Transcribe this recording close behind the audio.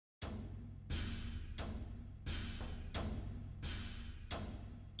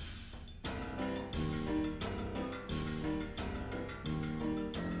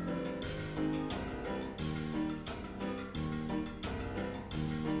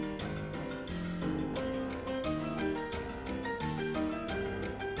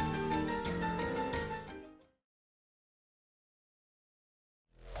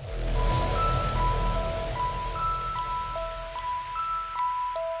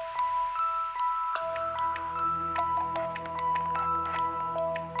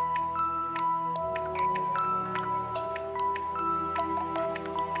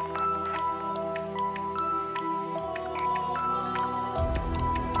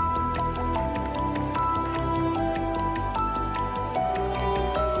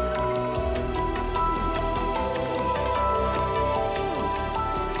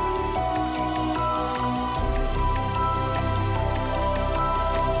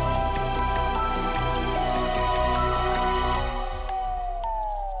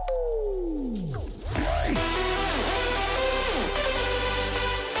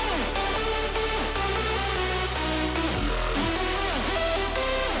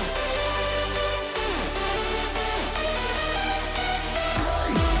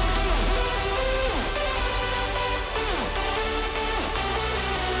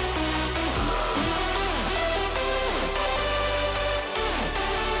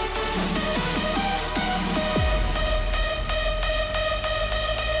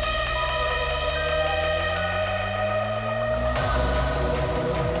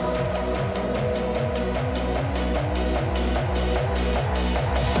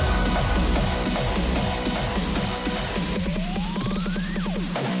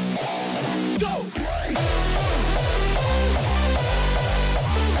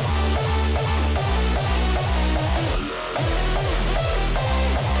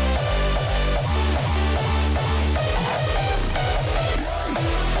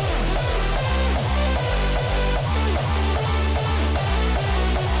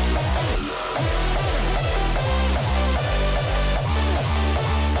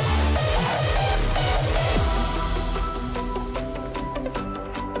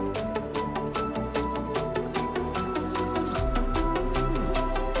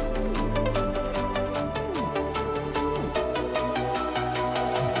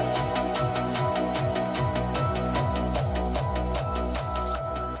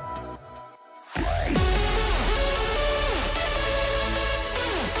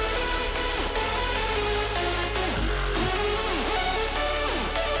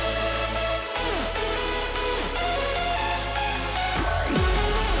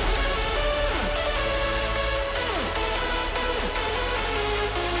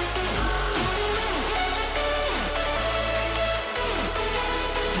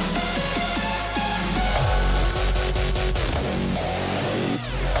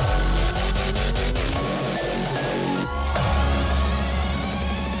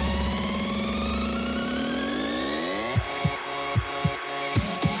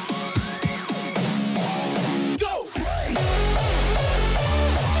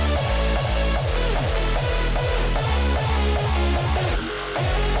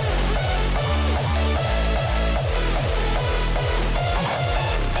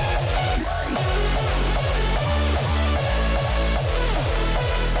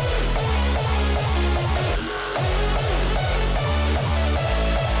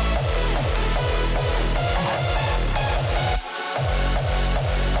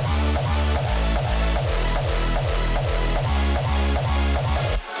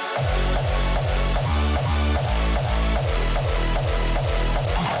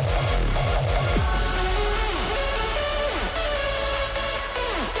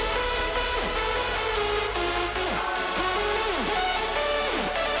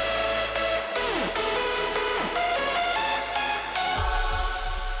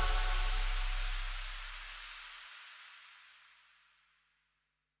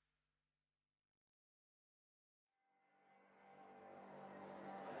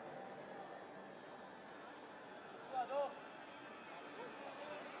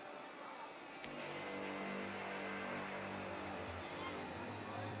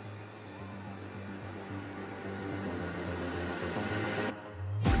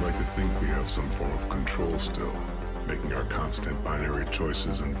have some form of control still, making our constant binary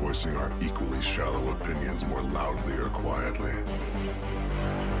choices and voicing our equally shallow opinions more loudly or quietly.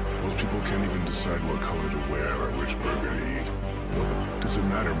 Most people can't even decide what color to wear or which burger to eat. What does it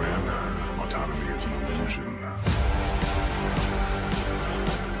matter, man? Autonomy is an illusion.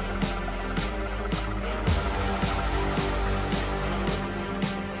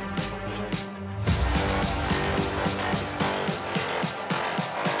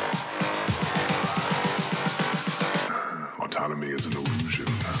 Autonomy is an illusion.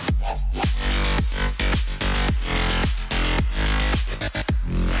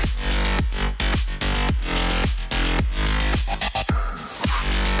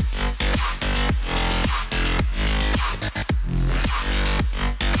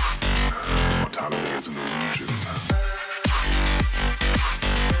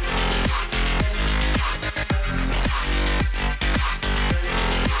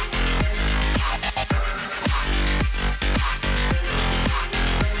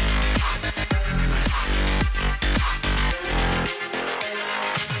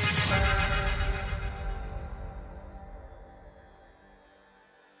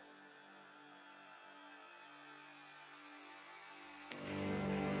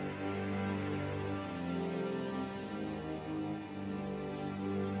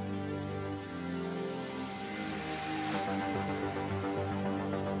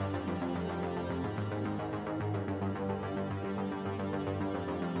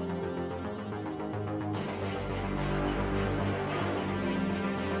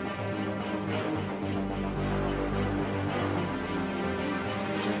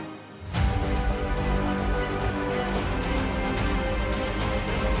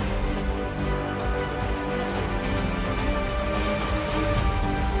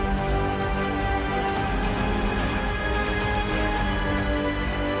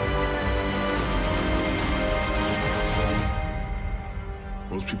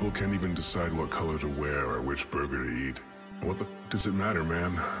 People can't even decide what color to wear or which burger to eat. What the does it matter,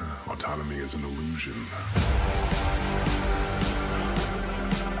 man? Autonomy is an illusion.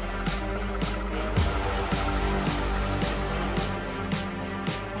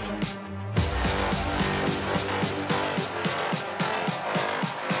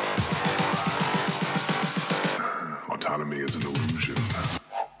 Autonomy is an illusion.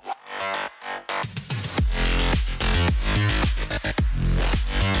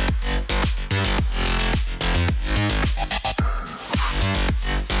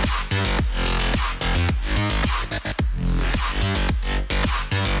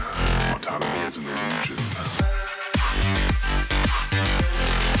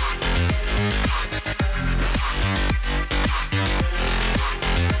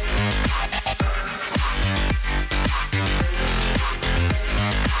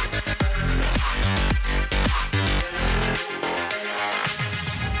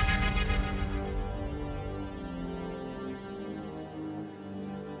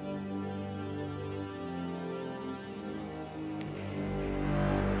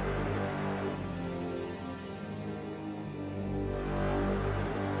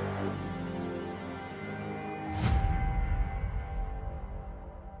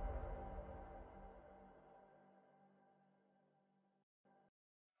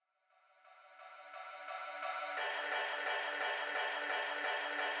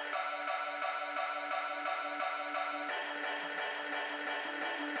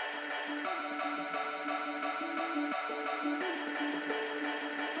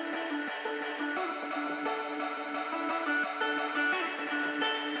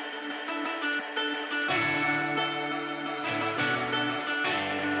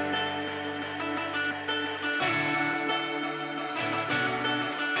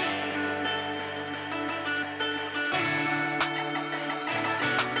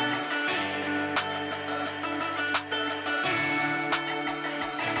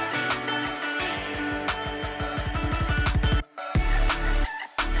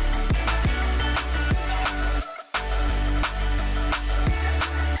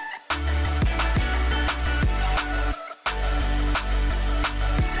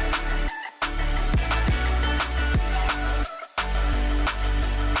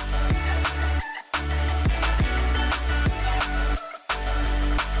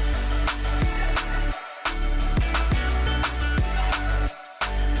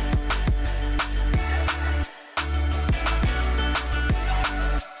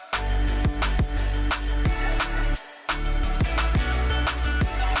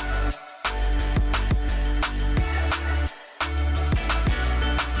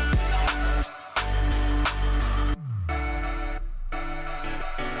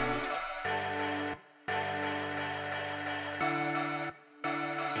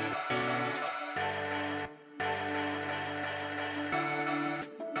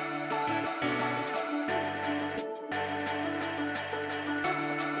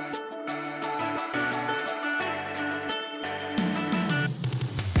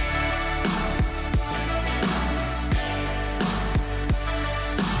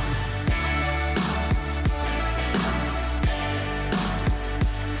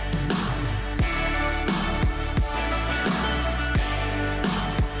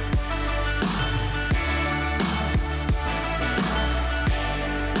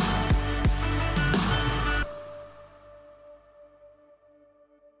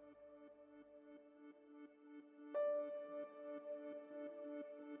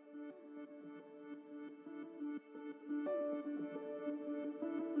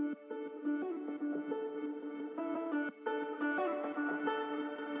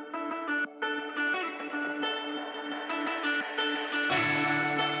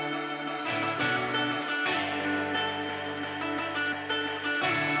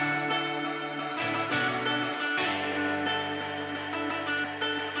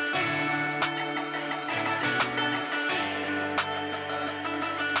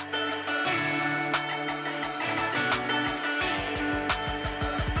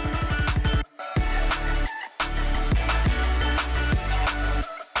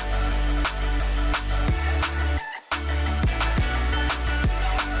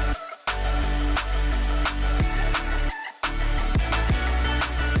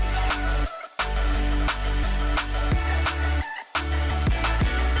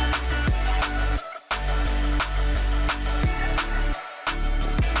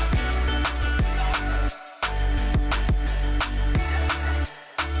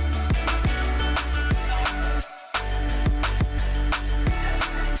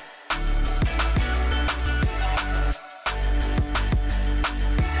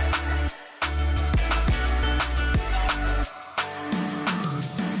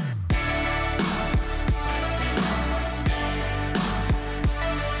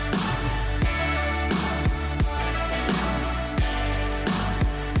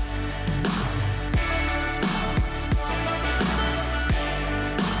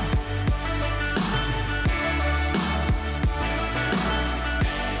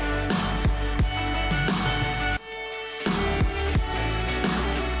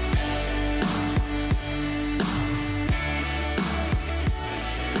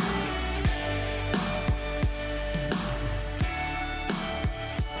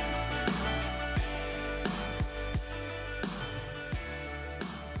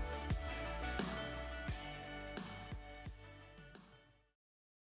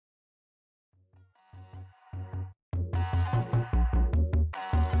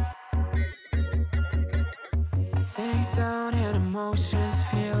 Sink down and emotions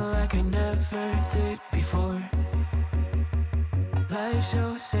feel like I never did before. Live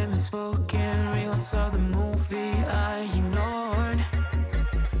shows, semi-spoken reels of the movie I ignored.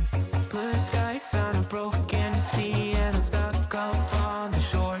 Blue skies sound a broken sea and I'm stuck up on the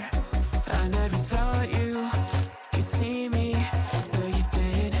shore. I never thought you could see me, but you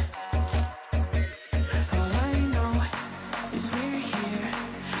did. All I know is we're here,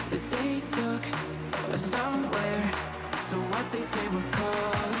 that they took us somewhere. So what they say we're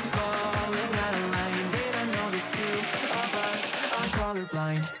called, falling out of line. They don't know the two of us are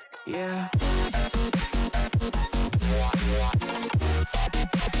colorblind, yeah.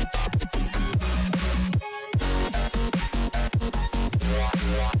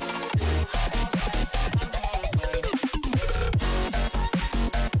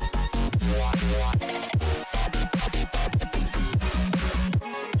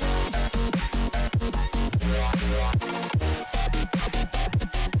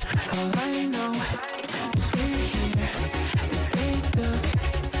 All I know is we're here, that they took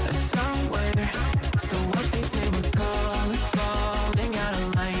us somewhere. So what they say we're called, falling out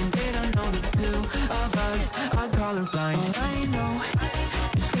of line. They don't know the two of us are colorblind. All I know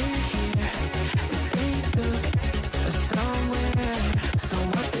is we're here, that they took us somewhere. So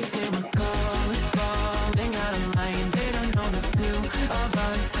what they say we're called, falling out of line. They don't know the two of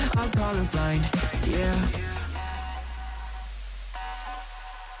us are colorblind, yeah.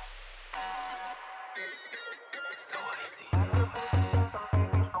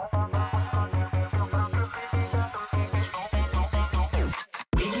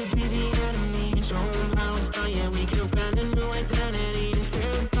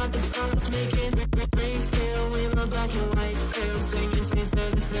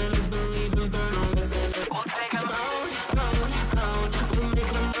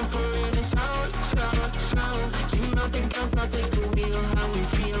 I'll take the wheel, how we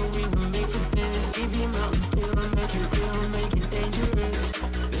feel, we were made for this. Keep your mountains still, make it real, make it dangerous.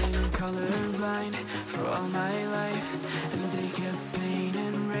 Been colorblind for all my life, and they kept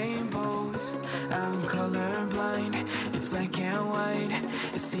painting rainbows. I'm colorblind, it's black and white,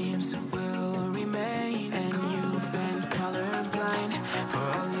 it seems it will remain. And you've been colorblind for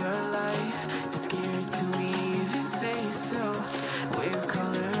all your life, too scared to even say so. We're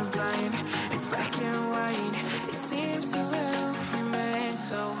colorblind, it's black and white, it seems it will remain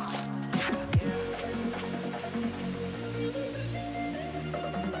so.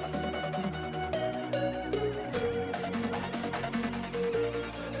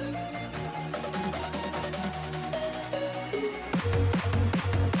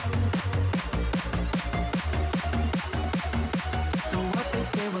 So what they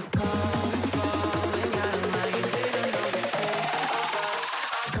say we're called is falling out of line. They don't know the two of us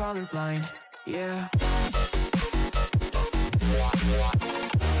are colorblind, yeah.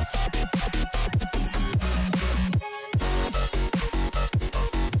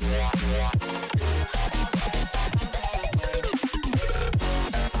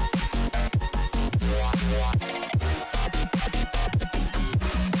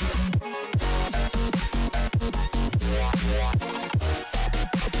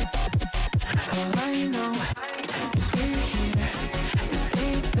 All I know is we're here, that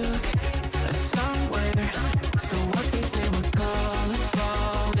they took us somewhere. So what they say we're called is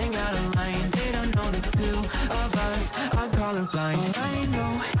falling out of line. They don't know the two of us are colorblind. All I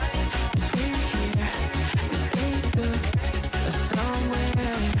know is we're here, that they took us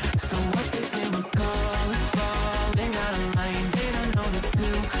somewhere. So what they say we're called is falling out of line. They don't know the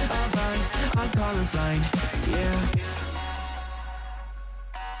two of us are colorblind, yeah.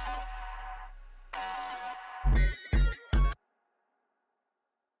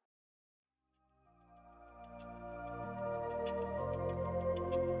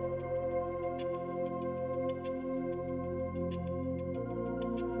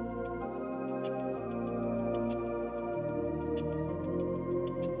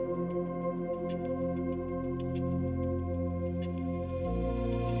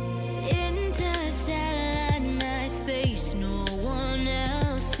 Interstellar nights.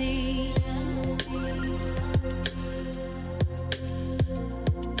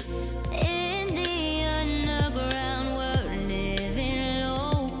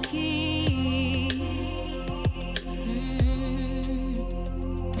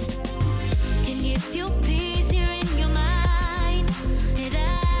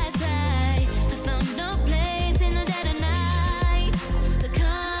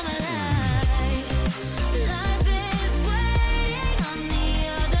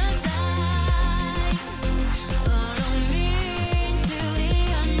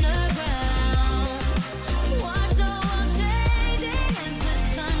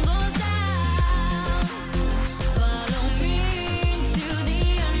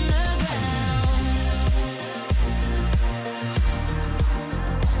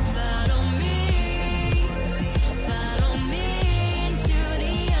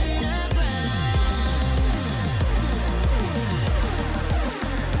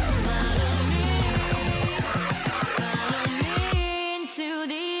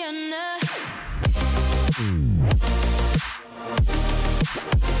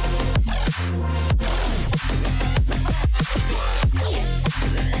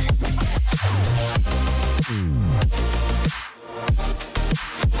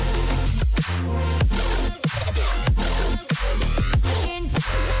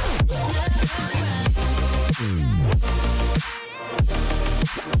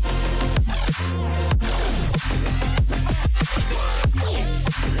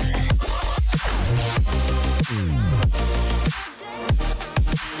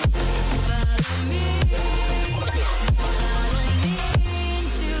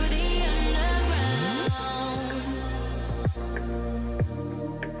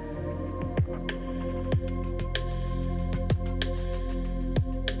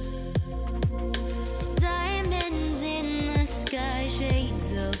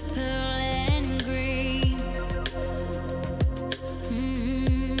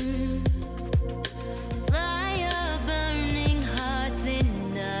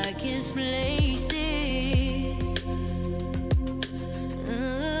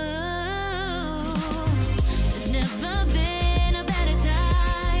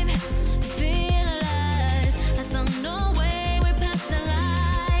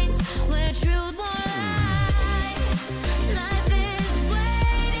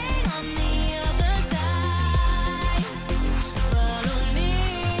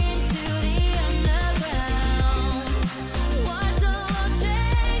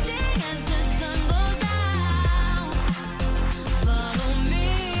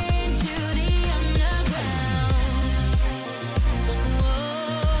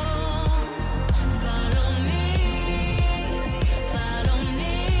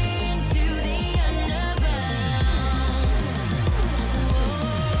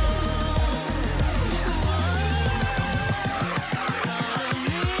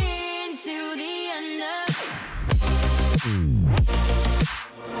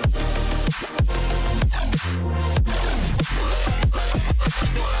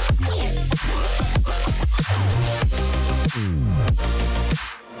 Colorblind.